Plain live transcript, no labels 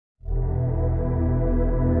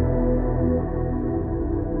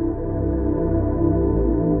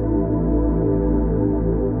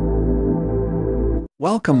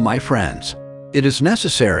Welcome, my friends. It is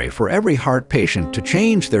necessary for every heart patient to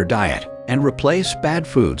change their diet and replace bad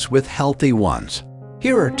foods with healthy ones.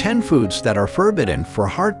 Here are 10 foods that are forbidden for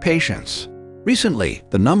heart patients. Recently,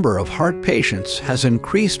 the number of heart patients has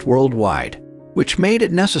increased worldwide, which made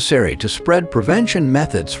it necessary to spread prevention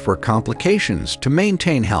methods for complications to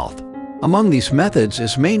maintain health. Among these methods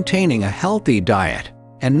is maintaining a healthy diet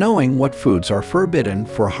and knowing what foods are forbidden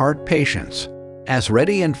for heart patients. As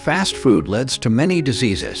ready and fast food leads to many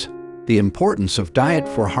diseases, the importance of diet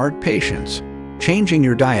for heart patients. Changing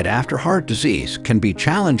your diet after heart disease can be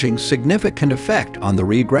challenging, significant effect on the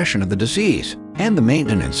regression of the disease and the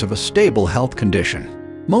maintenance of a stable health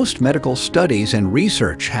condition. Most medical studies and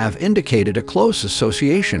research have indicated a close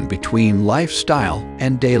association between lifestyle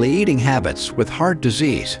and daily eating habits with heart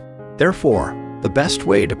disease. Therefore, the best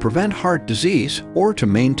way to prevent heart disease or to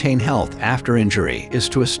maintain health after injury is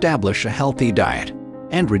to establish a healthy diet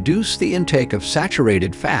and reduce the intake of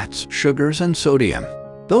saturated fats, sugars, and sodium.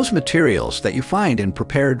 Those materials that you find in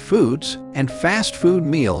prepared foods and fast food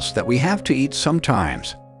meals that we have to eat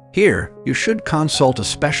sometimes. Here, you should consult a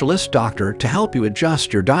specialist doctor to help you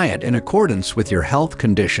adjust your diet in accordance with your health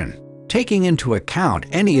condition, taking into account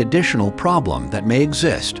any additional problem that may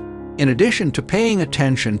exist, in addition to paying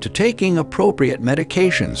attention to taking appropriate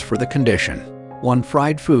medications for the condition. 1.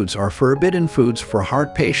 Fried foods are forbidden foods for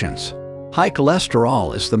heart patients. High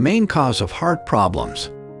cholesterol is the main cause of heart problems.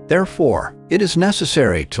 Therefore, it is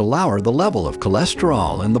necessary to lower the level of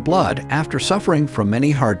cholesterol in the blood after suffering from any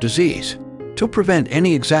heart disease, to prevent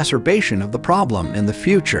any exacerbation of the problem in the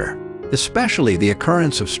future, especially the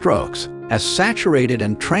occurrence of strokes, as saturated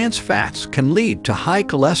and trans fats can lead to high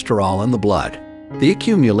cholesterol in the blood, the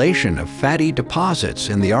accumulation of fatty deposits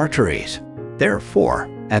in the arteries. Therefore,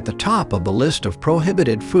 at the top of the list of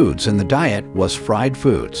prohibited foods in the diet was fried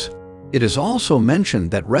foods. It is also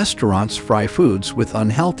mentioned that restaurants fry foods with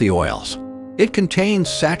unhealthy oils. It contains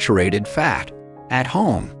saturated fat. At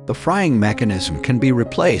home, the frying mechanism can be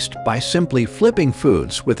replaced by simply flipping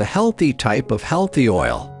foods with a healthy type of healthy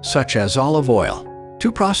oil, such as olive oil.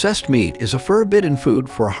 2. Processed meat is a forbidden food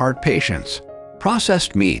for heart patients.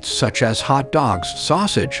 Processed meats such as hot dogs,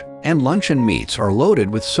 sausage, and luncheon meats are loaded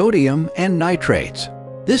with sodium and nitrates.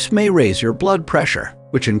 This may raise your blood pressure,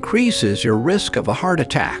 which increases your risk of a heart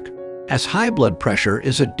attack, as high blood pressure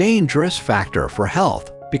is a dangerous factor for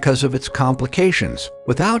health because of its complications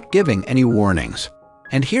without giving any warnings.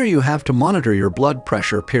 And here you have to monitor your blood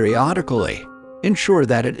pressure periodically. Ensure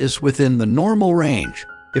that it is within the normal range.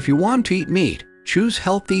 If you want to eat meat, choose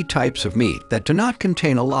healthy types of meat that do not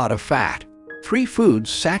contain a lot of fat. 3.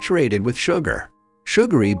 Foods saturated with sugar.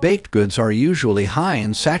 Sugary baked goods are usually high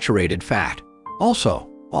in saturated fat. Also,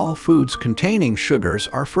 all foods containing sugars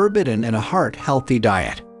are forbidden in a heart-healthy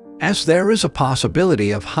diet, as there is a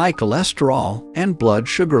possibility of high cholesterol and blood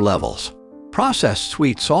sugar levels. Processed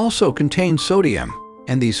sweets also contain sodium,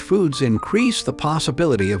 and these foods increase the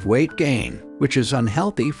possibility of weight gain, which is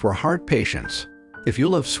unhealthy for heart patients. If you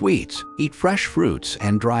love sweets, eat fresh fruits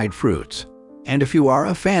and dried fruits. And if you are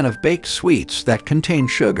a fan of baked sweets that contain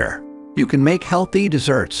sugar, you can make healthy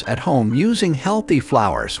desserts at home using healthy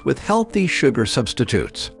flours with healthy sugar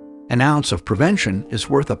substitutes. An ounce of prevention is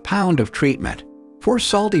worth a pound of treatment. 4.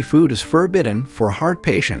 Salty food is forbidden for heart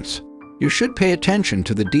patients. You should pay attention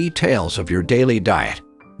to the details of your daily diet.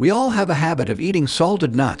 We all have a habit of eating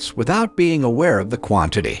salted nuts without being aware of the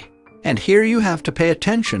quantity. And here you have to pay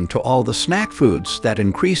attention to all the snack foods that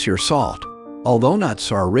increase your salt. Although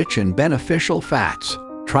nuts are rich in beneficial fats,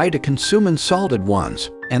 try to consume unsalted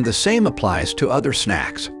ones, and the same applies to other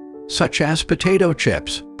snacks, such as potato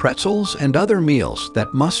chips, pretzels, and other meals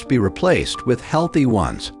that must be replaced with healthy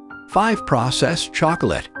ones. 5. Processed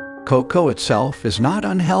chocolate. Cocoa itself is not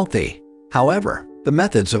unhealthy. However, the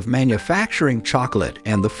methods of manufacturing chocolate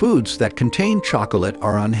and the foods that contain chocolate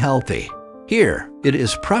are unhealthy. Here, it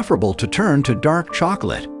is preferable to turn to dark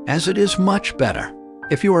chocolate, as it is much better.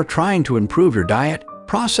 If you are trying to improve your diet,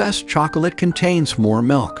 processed chocolate contains more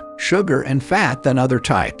milk, sugar, and fat than other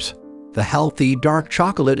types. The healthy dark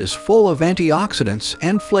chocolate is full of antioxidants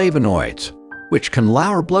and flavonoids, which can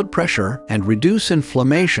lower blood pressure and reduce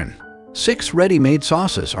inflammation. 6. Ready-made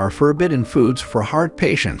sauces are forbidden foods for heart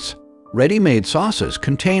patients. Ready-made sauces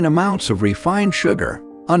contain amounts of refined sugar,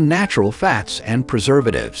 unnatural fats, and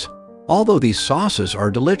preservatives. Although these sauces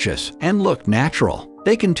are delicious and look natural,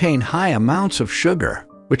 they contain high amounts of sugar,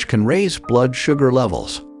 which can raise blood sugar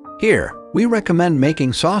levels. Here, we recommend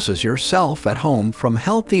making sauces yourself at home from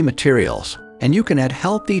healthy materials, and you can add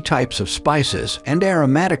healthy types of spices and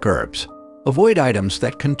aromatic herbs. Avoid items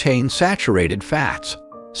that contain saturated fats.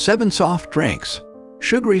 7. Soft drinks.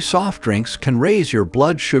 Sugary soft drinks can raise your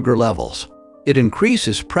blood sugar levels. It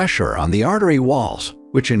increases pressure on the artery walls,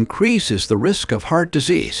 which increases the risk of heart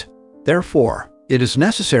disease. Therefore, it is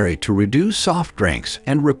necessary to reduce soft drinks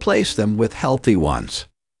and replace them with healthy ones.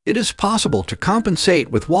 It is possible to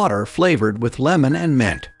compensate with water flavored with lemon and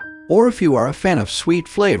mint. Or if you are a fan of sweet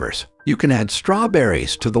flavors, you can add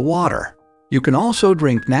strawberries to the water. You can also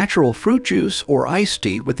drink natural fruit juice or iced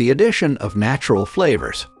tea with the addition of natural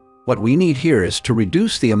flavors. What we need here is to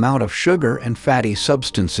reduce the amount of sugar and fatty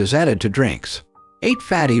substances added to drinks. 8.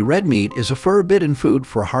 Fatty red meat is a forbidden food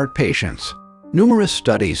for heart patients. Numerous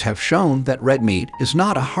studies have shown that red meat is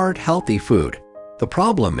not a heart-healthy food. The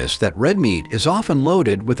problem is that red meat is often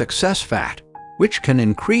loaded with excess fat, which can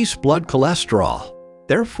increase blood cholesterol.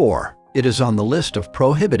 Therefore, it is on the list of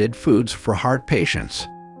prohibited foods for heart patients.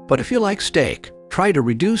 But if you like steak, try to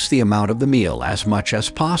reduce the amount of the meal as much as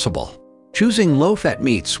possible, choosing low-fat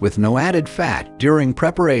meats with no added fat during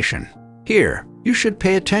preparation. Here, you should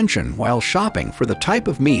pay attention while shopping for the type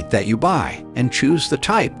of meat that you buy and choose the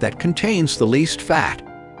type that contains the least fat.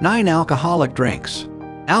 9. Alcoholic drinks.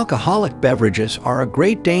 Alcoholic beverages are a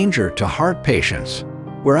great danger to heart patients,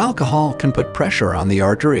 where alcohol can put pressure on the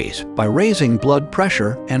arteries by raising blood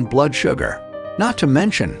pressure and blood sugar. Not to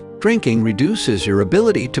mention, drinking reduces your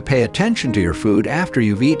ability to pay attention to your food after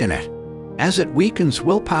you've eaten it, as it weakens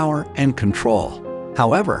willpower and control.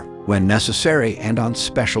 However, when necessary and on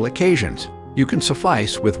special occasions, you can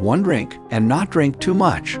suffice with one drink and not drink too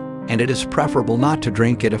much, and it is preferable not to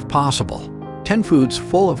drink it if possible. 10. Foods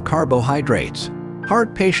full of carbohydrates.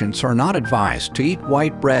 Heart patients are not advised to eat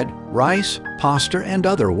white bread, rice, pasta, and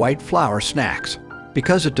other white flour snacks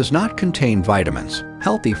because it does not contain vitamins,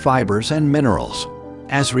 healthy fibers, and minerals,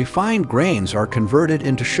 as refined grains are converted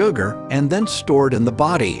into sugar and then stored in the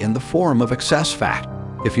body in the form of excess fat.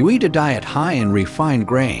 If you eat a diet high in refined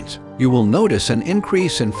grains, you will notice an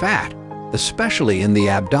increase in fat, especially in the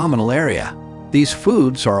abdominal area. These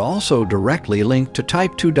foods are also directly linked to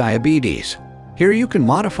type 2 diabetes. Here you can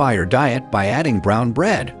modify your diet by adding brown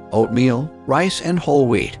bread, oatmeal, rice, and whole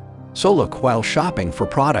wheat. So look while shopping for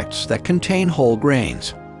products that contain whole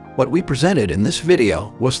grains. What we presented in this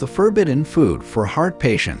video was the forbidden food for heart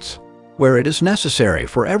patients, where it is necessary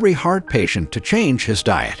for every heart patient to change his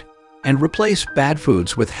diet and replace bad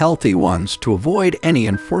foods with healthy ones to avoid any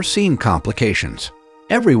unforeseen complications.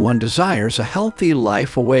 Everyone desires a healthy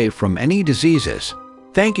life away from any diseases.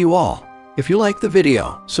 Thank you all. If you like the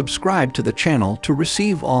video, subscribe to the channel to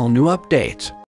receive all new updates.